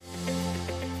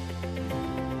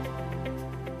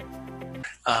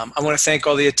I want to thank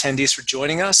all the attendees for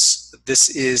joining us. This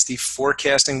is the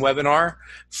forecasting webinar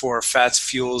for fats,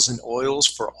 fuels, and oils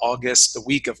for August, the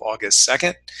week of August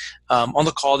 2nd. On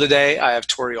the call today, I have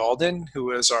Tori Alden,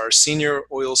 who is our senior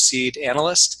oilseed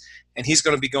analyst, and he's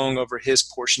going to be going over his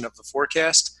portion of the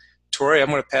forecast. Tori, I'm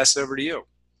going to pass it over to you.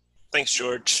 Thanks,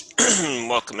 George.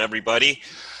 Welcome, everybody.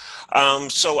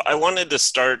 So I wanted to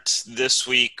start this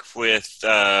week with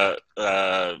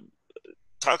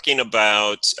talking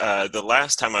about the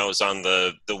last time I was on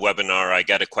the webinar. I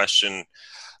got a question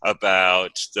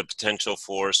about the potential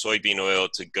for soybean oil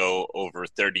to go over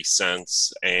 30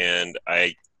 cents, and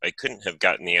I couldn't have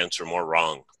gotten the answer more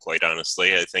wrong, quite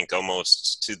honestly. I think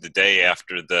almost to the day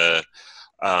after the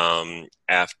webinar,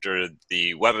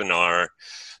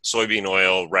 soybean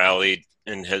oil rallied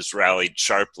and has rallied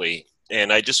sharply.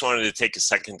 And I just wanted to take a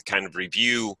second to kind of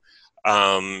review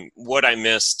what I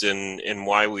missed and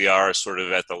why we are sort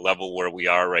of at the level where we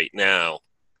are right now.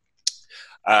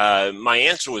 My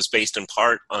answer was based in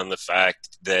part on the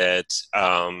fact that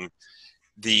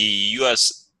the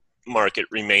U.S. market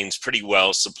remains pretty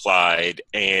well supplied,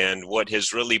 and what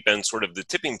has really been sort of the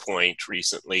tipping point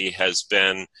recently has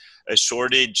been a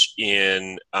shortage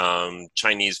in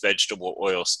Chinese vegetable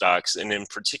oil stocks, and in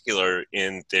particular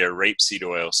in their rapeseed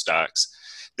oil stocks.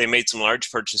 They made some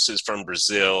large purchases from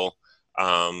Brazil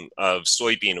of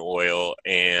soybean oil,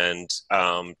 and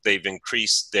they've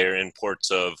increased their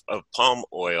imports of palm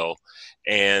oil,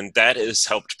 and that has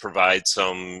helped provide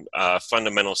some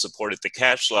fundamental support at the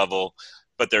cash level,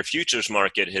 but their futures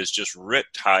market has just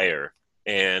ripped higher.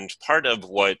 And part of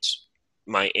what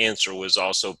my answer was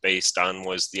also based on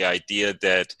was the idea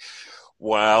that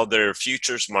while their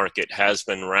futures market has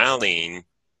been rallying,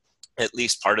 at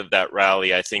least part of that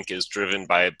rally, I think, is driven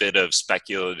by a bit of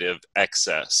speculative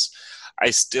excess.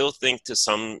 I still think to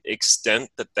some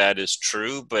extent that that is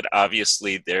true, but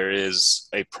obviously there is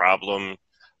a problem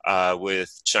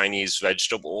with Chinese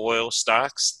vegetable oil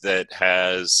stocks that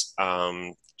has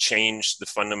changed the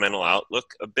fundamental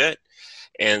outlook a bit.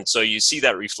 And so you see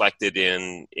that reflected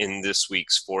in this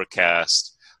week's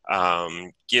forecast.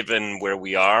 Given where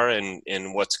we are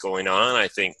and what's going on, I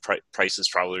think prices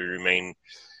probably remain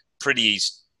pretty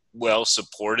well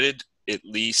supported, at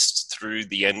least through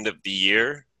the end of the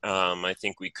year. I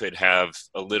think we could have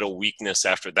a little weakness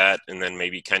after that, and then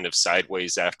maybe kind of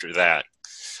sideways after that.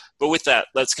 But with that,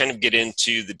 let's kind of get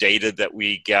into the data that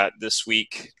we got this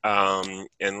week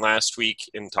and last week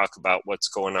and talk about what's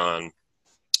going on.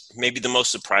 Maybe the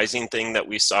most surprising thing that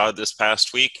we saw this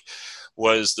past week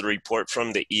was the report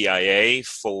from the EIA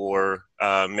for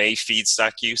May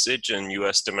feedstock usage and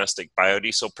U.S. domestic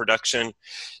biodiesel production.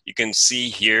 You can see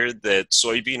here that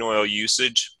soybean oil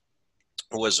usage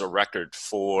was a record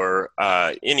for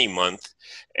any month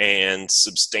and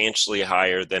substantially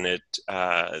higher than it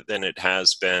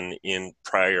has been in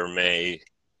prior May,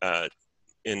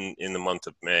 in the month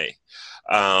of May.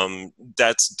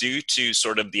 That's due to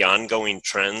sort of the ongoing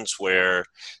trends where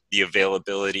the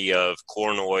availability of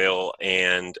corn oil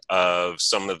and of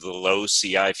some of the low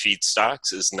CI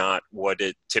feedstocks is not what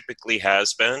it typically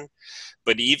has been.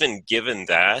 But even given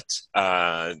that,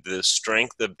 the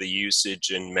strength of the usage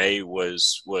in May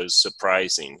was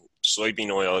surprising.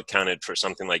 Soybean oil accounted for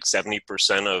something like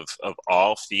 70% of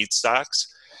all feedstocks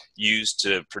used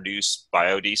to produce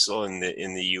biodiesel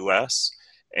in the U.S.,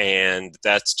 and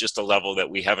that's just a level that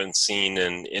we haven't seen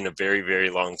in a very,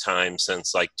 very long time,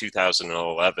 since like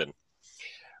 2011.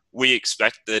 We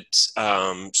expect that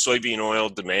soybean oil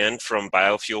demand from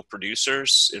biofuel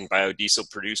producers and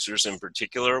biodiesel producers in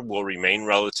particular will remain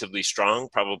relatively strong,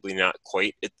 probably not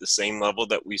quite at the same level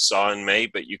that we saw in May,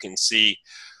 but you can see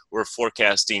we're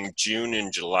forecasting June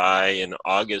and July and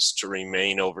August to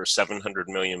remain over 700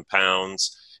 million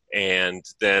pounds, and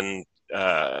then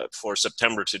for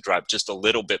September to drop just a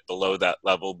little bit below that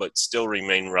level, but still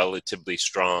remain relatively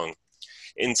strong.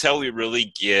 Until we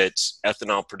really get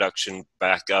ethanol production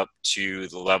back up to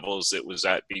the levels it was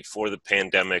at before the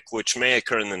pandemic, which may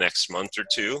occur in the next month or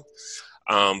two,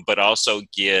 but also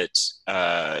get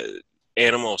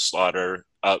animal slaughter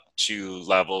up to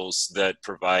levels that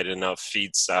provide enough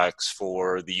feedstocks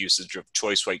for the usage of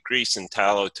choice white grease and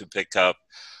tallow to pick up,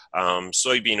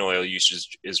 soybean oil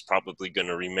usage is probably going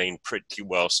to remain pretty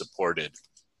well supported.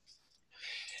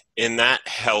 And that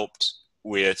helped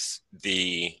with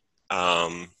the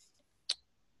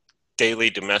daily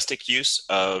domestic use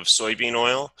of soybean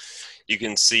oil. You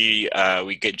can see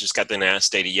we just got the NAS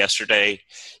data yesterday.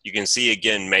 You can see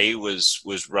again May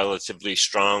was relatively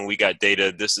strong. We got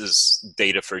data, this is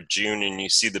data for June, and you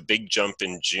see the big jump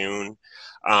in June.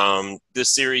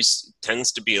 This series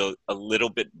tends to be a little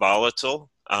bit volatile.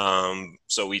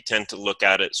 So we tend to look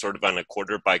at it sort of on a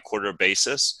quarter by quarter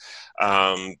basis.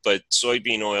 But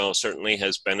soybean oil certainly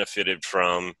has benefited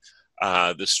from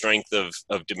the strength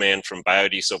of demand from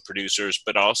biodiesel producers,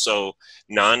 but also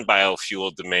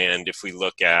non-biofuel demand. If we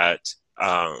look at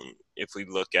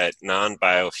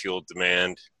non-biofuel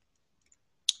demand,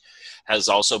 has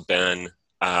also been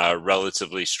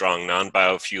relatively strong.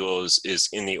 Non-biofuels is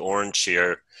in the orange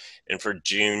here, and for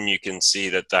June you can see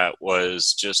that that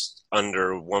was just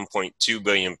under 1.2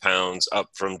 billion pounds, up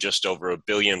from just over a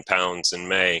billion pounds in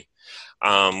May.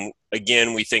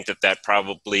 Again, we think that that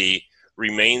probably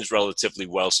remains relatively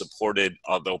well supported,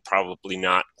 although probably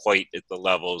not quite at the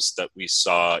levels that we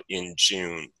saw in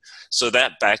June. So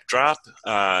that backdrop,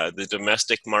 the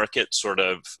domestic market sort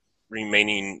of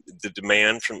remaining, the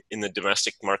demand from in the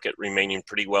domestic market remaining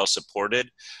pretty well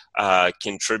supported,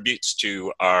 contributes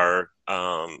to our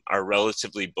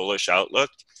relatively bullish outlook.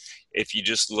 If you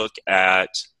just look at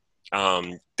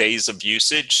days of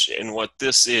usage, and what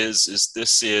this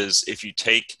is if you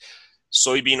take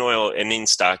soybean oil ending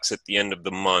stocks at the end of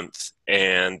the month,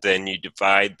 and then you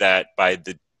divide that by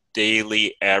the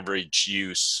daily average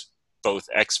use, both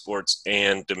exports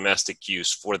and domestic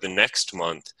use for the next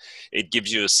month, it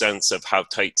gives you a sense of how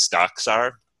tight stocks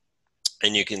are.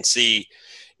 And you can see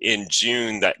in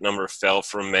June that number fell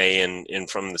from May, and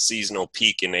from the seasonal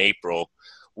peak in April.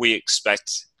 We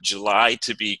expect July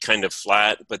to be kind of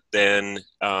flat, but then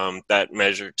that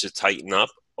measure to tighten up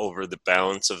over the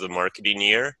balance of the marketing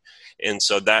year. And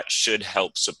so that should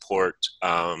help support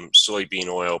soybean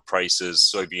oil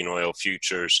prices, soybean oil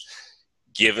futures,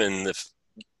 given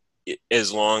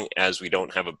as long as we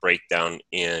don't have a breakdown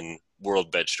in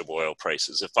world vegetable oil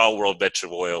prices. If all world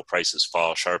vegetable oil prices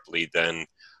fall sharply, then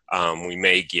we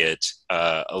may get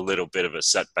a little bit of a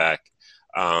setback.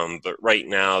 But right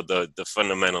now, the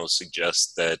fundamentals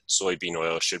suggest that soybean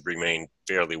oil should remain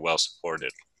fairly well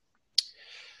supported.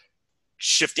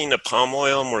 Shifting to palm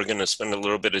oil, and we're going to spend a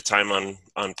little bit of time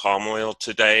on palm oil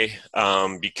today,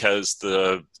 because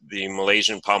the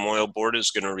Malaysian Palm Oil Board is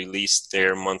going to release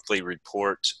their monthly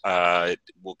report. It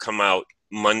will come out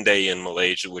Monday in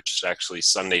Malaysia, which is actually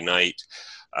Sunday night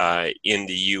in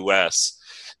the US.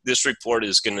 This report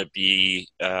is going to be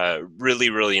really,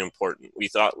 really important. We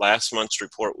thought last month's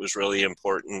report was really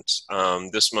important.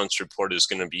 This month's report is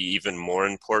going to be even more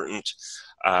important,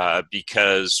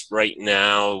 because right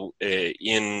now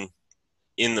in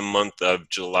the month of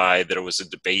July, there was a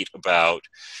debate about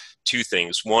two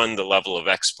things. One, the level of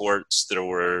exports. There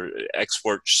were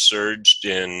exports surged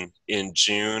in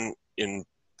June, in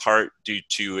part due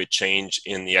to a change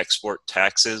in the export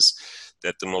taxes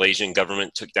that the Malaysian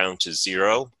government took down to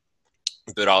zero,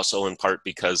 but also in part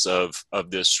because of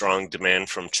this strong demand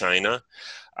from China.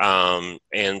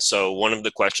 And so one of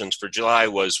the questions for July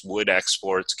was, would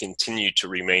exports continue to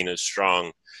remain as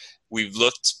strong? We've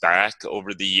looked back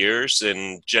over the years,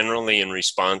 and generally in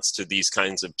response to these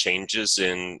kinds of changes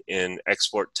in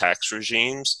export tax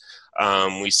regimes,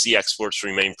 we see exports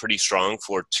remain pretty strong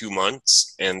for 2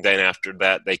 months, and then after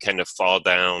that they kind of fall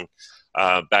down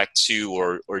back to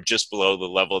or just below the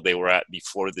level they were at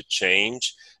before the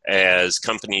change, as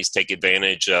companies take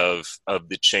advantage of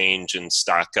the change and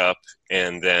stock up,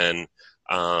 and then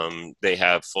they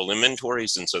have full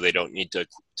inventories, and so they don't need to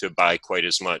buy quite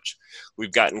as much.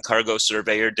 We've gotten cargo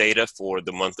surveyor data for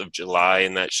the month of July,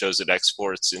 and that shows that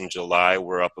exports in July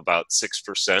were up about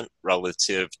 6%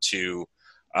 relative to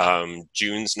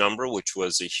June's number, which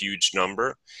was a huge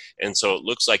number. And so it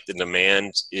looks like the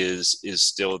demand is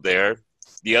still there.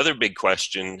 The other big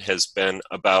question has been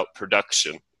about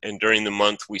production. And during the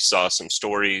month, we saw some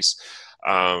stories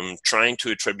trying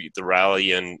to attribute the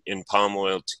rally in palm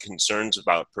oil to concerns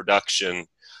about production,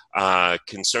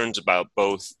 concerns about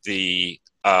both the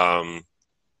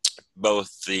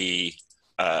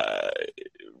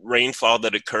rainfall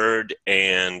that occurred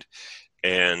and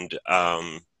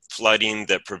flooding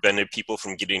that prevented people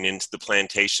from getting into the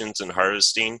plantations and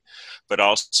harvesting, but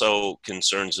also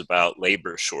concerns about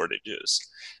labor shortages.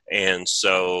 And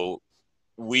so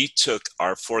we took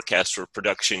our forecast for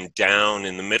production down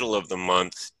in the middle of the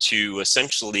month to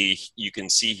essentially, you can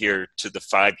see here, to the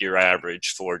 5-year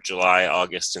average for July,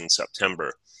 August, and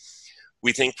September.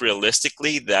 We think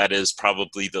realistically that is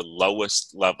probably the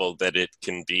lowest level that it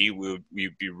can be. We'd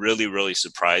be really, really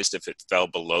surprised if it fell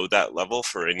below that level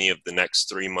for any of the next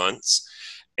 3 months.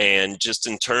 And just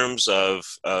in terms of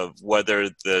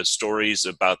whether the stories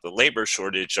about the labor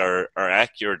shortage are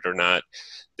accurate or not,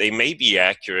 they may be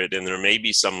accurate and there may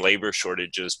be some labor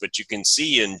shortages, but you can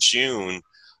see in June,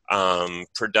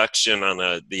 production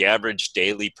on the average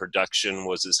daily production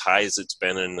was as high as it's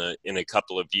been in a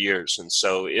couple of years. And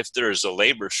so if there's a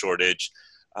labor shortage,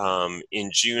 In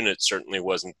June, it certainly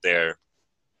wasn't there.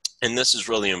 And this is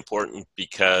really important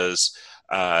because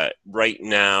right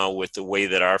now, with the way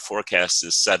that our forecast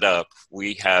is set up,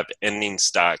 we have ending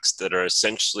stocks that are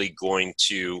essentially going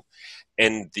to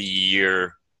end the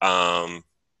year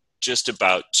just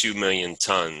about 2 million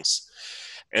tons.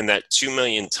 And that 2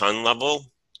 million ton level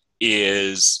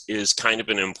is kind of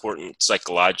an important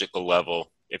psychological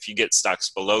level. If you get stocks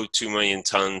below 2 million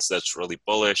tons, that's really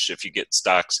bullish. If you get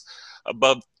stocks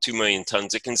above 2 million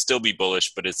tons, it can still be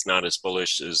bullish, but it's not as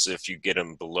bullish as if you get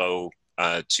them below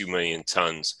 2 million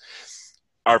tons.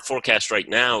 Our forecast right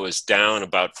now is down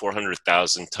about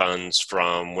 400,000 tons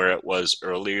from where it was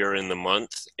earlier in the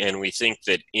month. And we think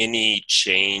that any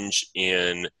change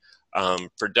in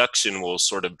production will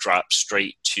sort of drop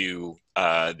straight to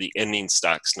the ending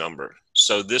stocks number.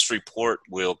 So this report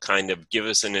will kind of give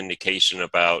us an indication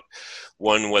about,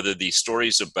 one, whether these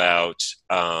stories about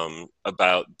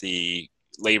the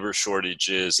labor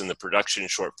shortages and the production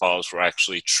shortfalls were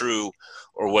actually true,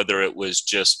 or whether it was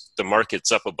just the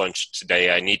market's up a bunch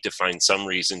today. I need to find some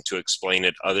reason to explain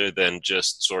it other than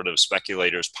just sort of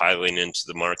speculators piling into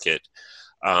the market,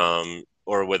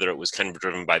 or whether it was kind of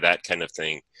driven by that kind of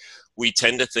thing. We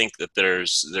tend to think that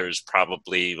there's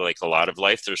probably, like a lot of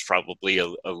life, there's probably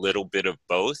a little bit of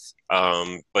both.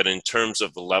 But in terms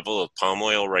of the level of palm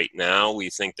oil right now, we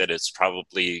think that it's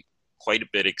probably quite a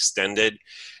bit extended.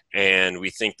 And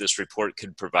we think this report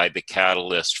could provide the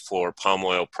catalyst for palm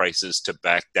oil prices to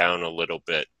back down a little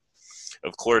bit.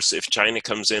 Of course, if China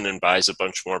comes in and buys a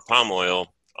bunch more palm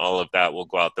oil, all of that will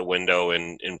go out the window,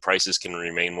 and prices can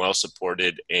remain well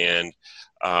supported, and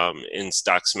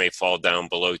stocks may fall down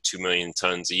below 2 million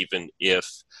tons, even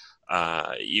if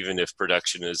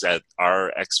production is at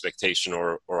our expectation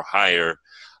or higher.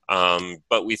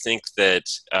 But we think that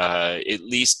at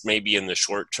least maybe in the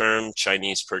short term,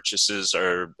 Chinese purchases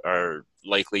are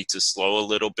likely to slow a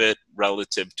little bit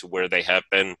relative to where they have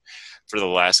been for the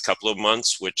last couple of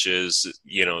months, which is,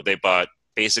 they bought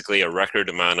basically a record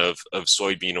amount of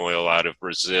soybean oil out of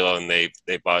Brazil, and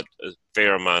they bought a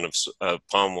fair amount of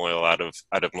palm oil out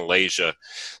of Malaysia.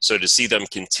 So to see them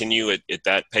continue at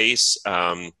that pace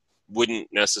wouldn't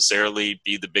necessarily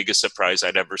be the biggest surprise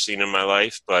I'd ever seen in my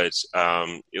life, but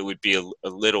it would be a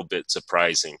little bit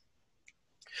surprising.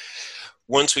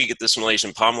 Once we get this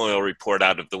Malaysian palm oil report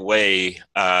out of the way,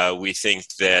 we think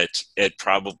that it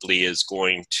probably is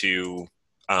going to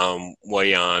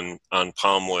weigh on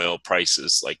palm oil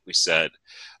prices, like we said.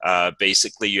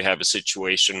 Basically, you have a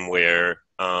situation where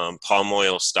palm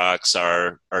oil stocks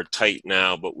are tight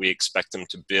now, but we expect them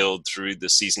to build through the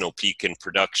seasonal peak in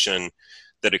production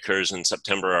that occurs in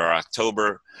September or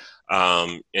October,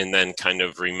 and then kind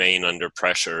of remain under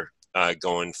pressure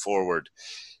going forward.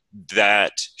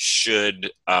 That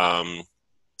should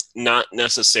not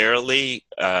necessarily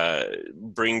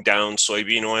bring down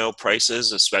soybean oil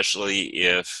prices, especially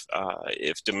if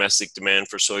domestic demand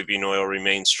for soybean oil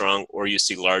remains strong, or you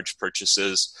see large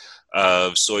purchases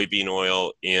of soybean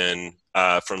oil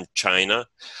from China.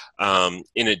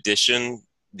 In addition,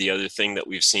 the other thing that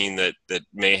we've seen that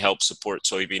may help support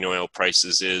soybean oil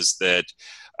prices is that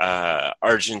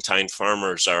Argentine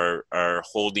farmers are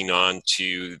holding on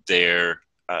to their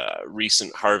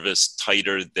recent harvest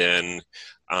tighter than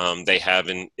they have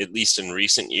at least in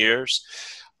recent years.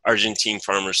 Argentine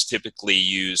farmers typically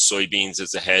use soybeans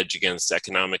as a hedge against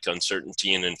economic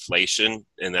uncertainty and inflation,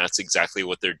 and that's exactly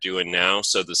what they're doing now.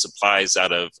 So the supplies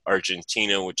out of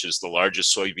Argentina, which is the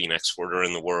largest soybean exporter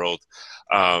in the world,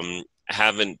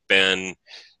 haven't been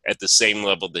at the same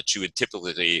level that you would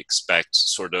typically expect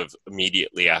sort of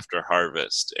immediately after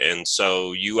harvest. And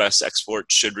so U.S.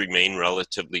 exports should remain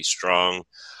relatively strong.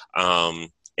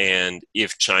 And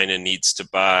if China needs to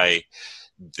buy,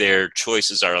 their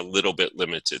choices are a little bit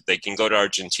limited. They can go to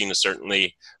Argentina,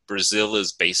 certainly. Brazil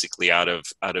is basically out of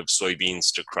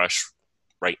soybeans to crush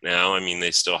right now. I mean, they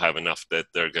still have enough that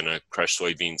they're going to crush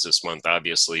soybeans this month,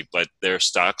 obviously, but their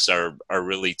stocks are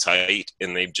really tight,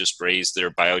 and they've just raised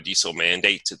their biodiesel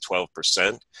mandate to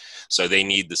 12%. So they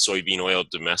need the soybean oil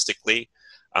domestically.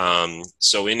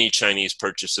 So any Chinese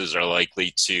purchases are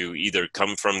likely to either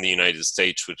come from the United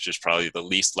States, which is probably the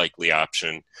least likely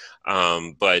option,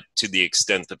 but to the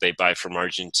extent that they buy from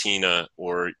Argentina,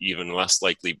 or even less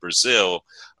likely Brazil,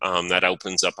 that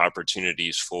opens up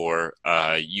opportunities for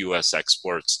U.S.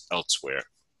 exports elsewhere.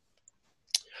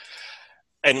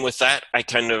 And with that,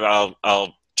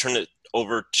 I'll turn it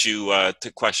over to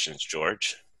questions,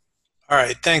 George. All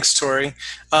right, thanks, Tori.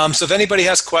 So if anybody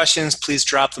has questions, please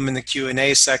drop them in the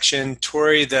Q&A section.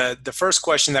 Tori, the first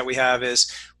question that we have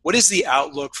is, what is the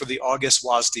outlook for the August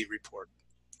WASDE report?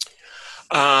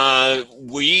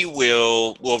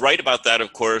 We'll write about that,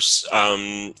 of course,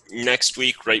 next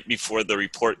week, right before the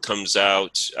report comes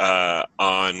out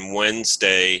on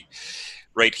Wednesday.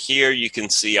 Right here, you can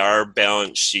see our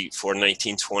balance sheet for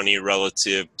 1920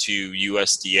 relative to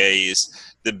USDA's.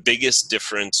 The biggest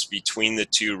difference between the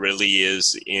two really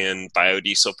is in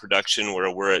biodiesel production, where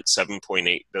we're at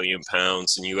 7.8 billion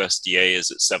pounds and USDA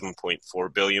is at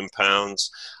 7.4 billion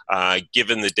pounds.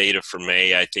 Given the data for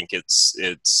May, I think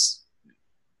it's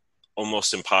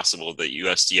almost impossible that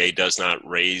USDA does not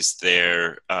raise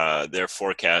their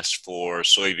forecast for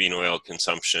soybean oil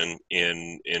consumption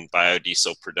in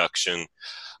biodiesel production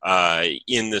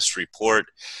in this report.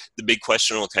 The big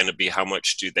question will kind of be how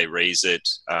much do they raise it?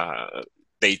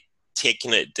 They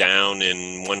taken it down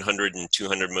in 100 and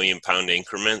 200 million pound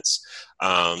increments.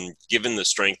 Given the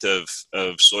strength of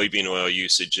soybean oil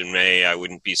usage in May, I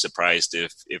wouldn't be surprised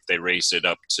if they raised it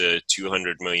up to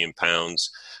 200 million pounds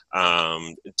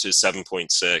to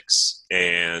 7.6,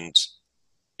 and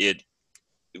it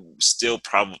still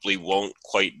probably won't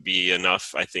quite be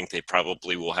enough. I think they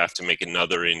probably will have to make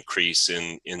another increase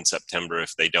in September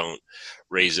if they don't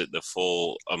raise it the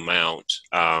full amount.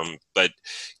 But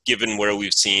given where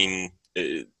we've seen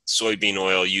soybean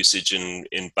oil usage in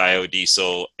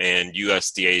biodiesel and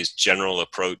USDA's general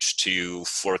approach to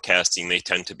forecasting, they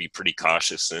tend to be pretty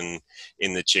cautious in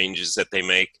the changes that they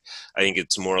make. I think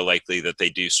it's more likely that they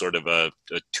do sort of a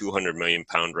 200 million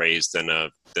pound raise than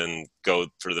go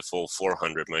for the full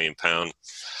 400 million pound.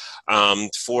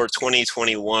 For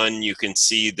 2021, you can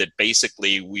see that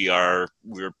basically we're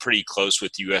pretty close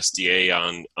with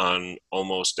USDA on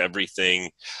almost everything.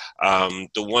 The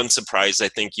one surprise I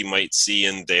think you might see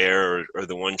in there, or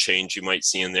the one change you might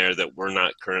see in there that we're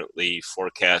not currently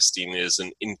forecasting, is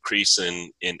an increase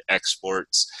in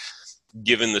exports.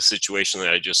 Given the situation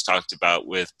that I just talked about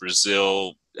with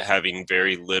Brazil having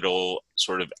very little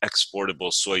sort of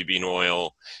exportable soybean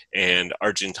oil and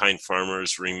Argentine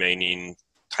farmers remaining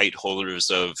tight holders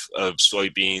of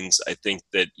soybeans, I think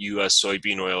that U.S.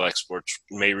 soybean oil exports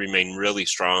may remain really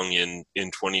strong in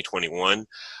 2021.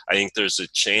 I think there's a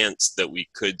chance that we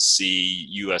could see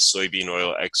U.S. soybean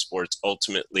oil exports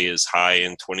ultimately as high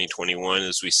in 2021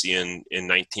 as we see in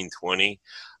 1920.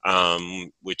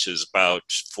 Which is about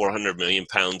 400 million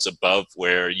pounds above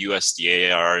where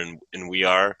USDA are and we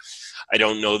are. I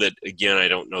don't know that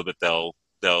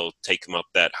they'll take them up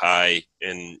that high,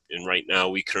 and right now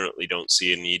we currently don't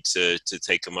see a need to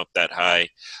take them up that high.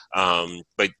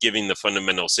 But given the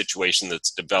fundamental situation that's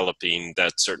developing,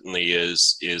 that certainly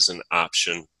is an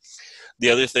option. The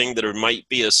other thing, that there might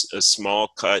be a small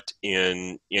cut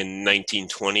in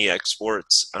 1920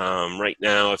 exports. Right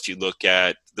now, if you look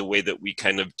at the way that we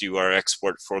kind of do our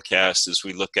export forecast, is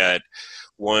we look at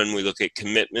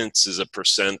commitments as a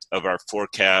percent of our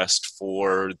forecast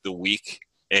for the week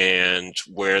and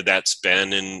where that's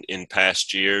been in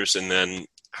past years, and then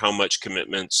how much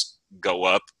commitments go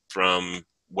up from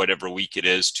whatever week it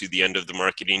is to the end of the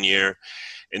marketing year.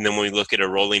 And then when we look at a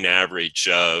rolling average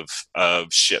of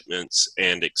shipments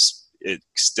and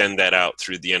extend that out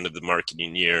through the end of the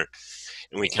marketing year,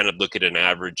 and we kind of look at an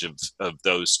average of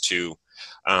those two.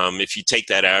 If you take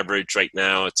that average right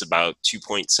now, it's about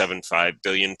 2.75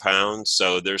 billion pounds.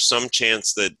 So there's some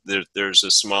chance that there's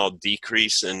a small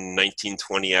decrease in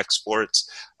 1920 exports.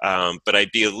 But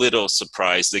I'd be a little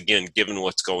surprised, again, given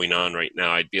what's going on right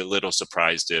now, I'd be a little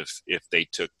surprised if they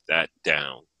took that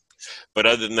down. But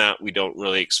other than that, we don't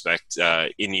really expect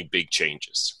any big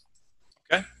changes.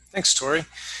 Okay, thanks, Tori.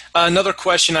 Another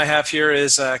question I have here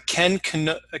is, can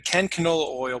canola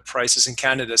oil prices in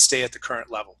Canada stay at the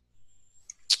current level?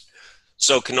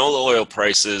 So canola oil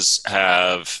prices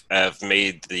have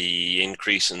made the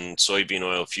increase in soybean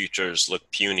oil futures look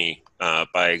puny.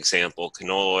 By example,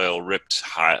 canola oil ripped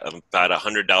high, about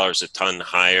 $100 a ton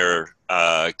higher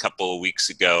a couple of weeks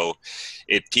ago.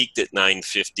 It peaked at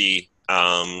 $950.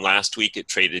 Last week it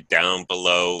traded down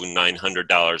below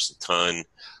 $900 a ton.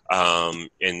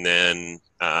 And then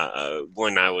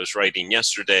when I was writing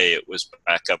yesterday, it was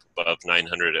back up above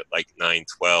 900 at like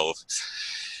 912.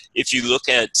 If you look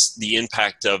at the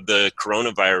impact of the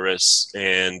coronavirus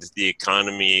and the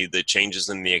economy, the changes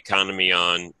in the economy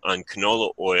on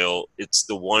canola oil, it's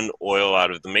the one oil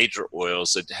out of the major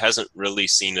oils that hasn't really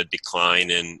seen a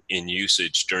decline in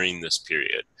usage during this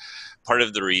period. Part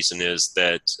of the reason is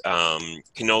that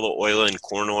canola oil and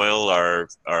corn oil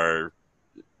are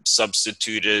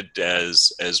substituted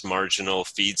as marginal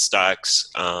feedstocks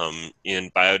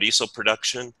in biodiesel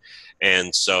production.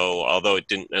 And so although it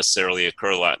didn't necessarily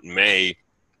occur a lot in May,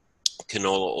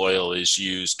 canola oil is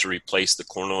used to replace the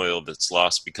corn oil that's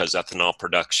lost because ethanol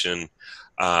production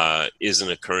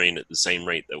isn't occurring at the same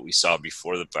rate that we saw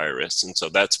before the virus. And so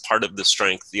that's part of the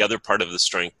strength. The other part of the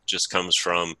strength just comes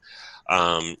from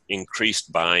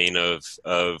increased buying of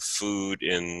food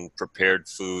and prepared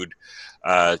food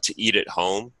to eat at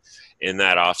home. And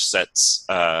that offsets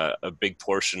a big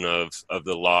portion of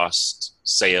the lost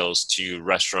sales to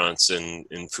restaurants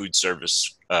and food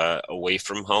service away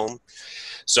from home.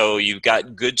 So you've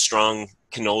got good, strong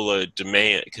canola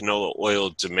oil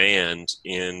demand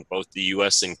in both the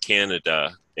U.S. and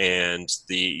Canada. And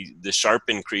the sharp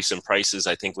increase in prices,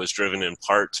 I think, was driven in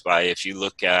part by, if you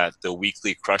look at the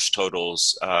weekly crush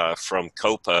totals from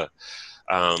COPA,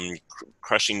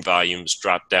 crushing volumes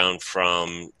dropped down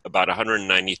from about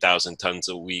 190,000 tons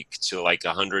a week to like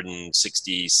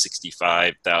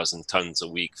 65,000 tons a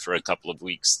week for a couple of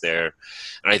weeks there.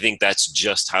 And I think that's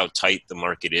just how tight the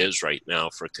market is right now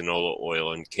for canola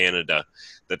oil in Canada,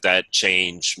 that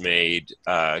change made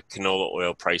canola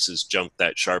oil prices jump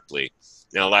that sharply.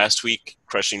 Now, last week,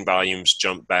 crushing volumes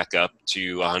jumped back up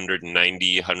to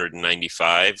 190,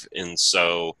 195. And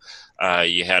so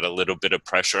you had a little bit of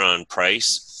pressure on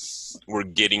price. We're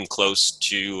getting close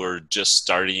to or just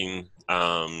starting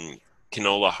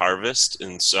canola harvest.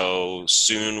 And so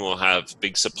soon we'll have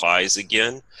big supplies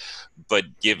again.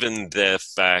 But given the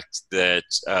fact that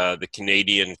the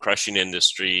Canadian crushing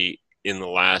industry in the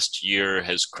last year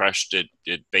has crushed it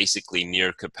basically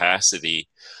near capacity,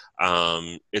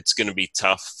 it's going to be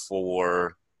tough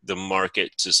for the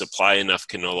market to supply enough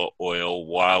canola oil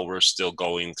while we're still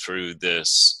going through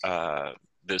this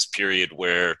period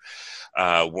where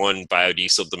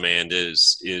biodiesel demand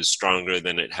is stronger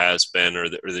than it has been, or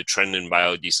the trend in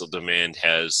biodiesel demand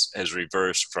has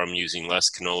reversed from using less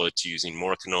canola to using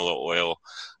more canola oil.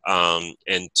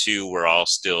 And two, we're all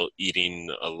still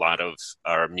eating a lot of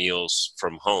our meals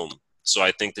from home. So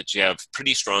I think that you have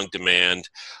pretty strong demand,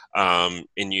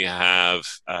 and you have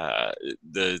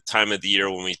the time of the year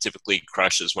when we typically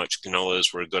crush as much canola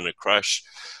as we're going to crush,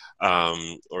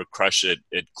 or crush it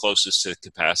at closest to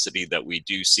capacity that we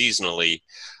do seasonally.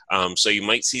 So you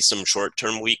might see some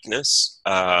short-term weakness,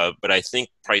 but I think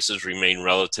prices remain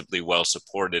relatively well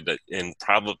supported and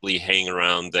probably hang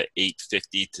around the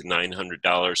 $850 to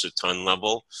 $900 a ton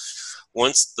level.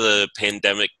 Once the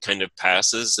pandemic kind of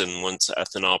passes and once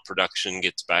ethanol production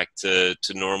gets back to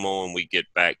normal and we get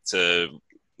back to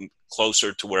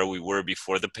closer to where we were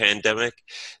before the pandemic,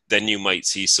 then you might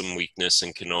see some weakness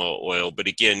in canola oil. But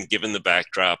again, given the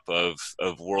backdrop of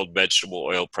world vegetable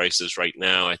oil prices right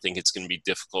now, I think it's going to be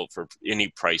difficult for any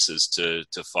prices to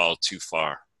fall too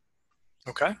far.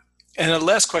 Okay. And the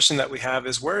last question that we have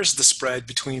is, where is the spread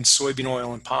between soybean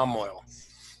oil and palm oil?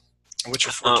 And what's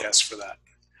your forecast for that?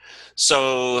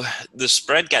 So the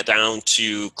spread got down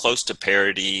to close to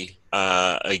parity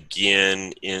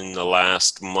again in the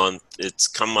last month. It's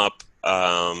come up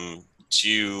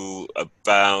to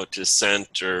about a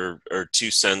cent or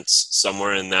 2 cents,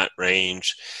 somewhere in that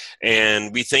range.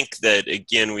 And we think that,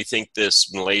 again,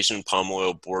 this Malaysian Palm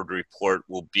Oil Board report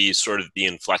will be sort of the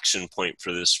inflection point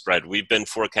for this spread. We've been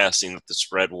forecasting that the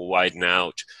spread will widen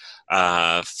out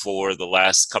for the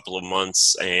last couple of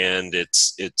months, and it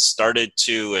started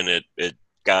to, and it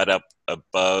got up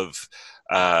above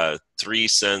 3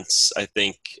 cents, I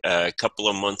think, a couple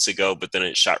of months ago, but then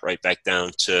it shot right back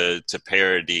down to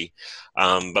parity.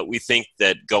 But we think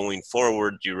that going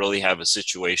forward, you really have a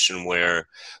situation where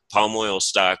palm oil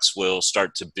stocks will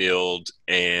start to build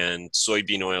and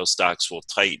soybean oil stocks will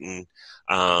tighten.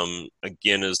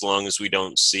 Again, as long as we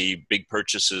don't see big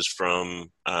purchases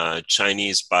from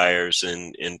Chinese buyers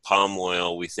in palm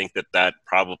oil, we think that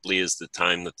probably is the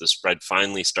time that the spread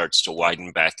finally starts to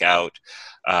widen back out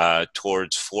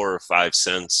towards 4 or 5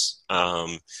 cents.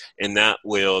 And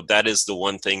that is the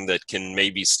one thing that can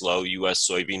maybe slow U.S.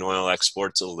 soybean oil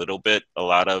exports a little bit. A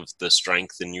lot of the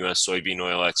strength in U.S. soybean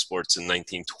oil exports in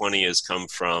 1920 has come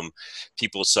from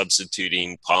people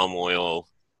substituting palm oil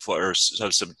for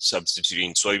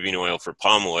substituting soybean oil for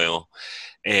palm oil.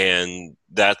 And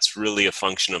that's really a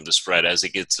function of the spread. As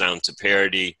it gets down to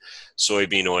parity,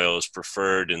 soybean oil is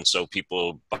preferred, and so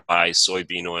people buy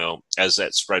soybean oil. As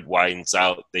that spread widens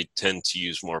out, they tend to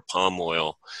use more palm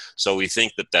oil. So we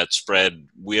think that spread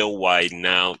will widen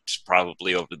out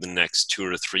probably over the next 2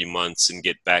 or 3 months and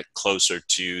get back closer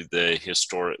to the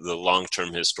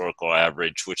long-term historical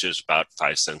average, which is about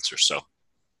 5 cents or so.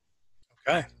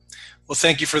 Okay. Well,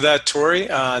 thank you for that, Tori.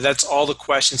 That's all the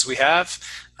questions we have.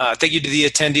 Thank you to the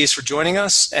attendees for joining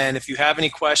us. And if you have any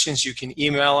questions, you can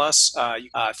email us.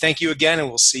 Thank you again, and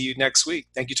we'll see you next week.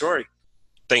 Thank you, Tori.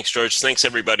 Thanks, George. Thanks,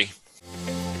 everybody.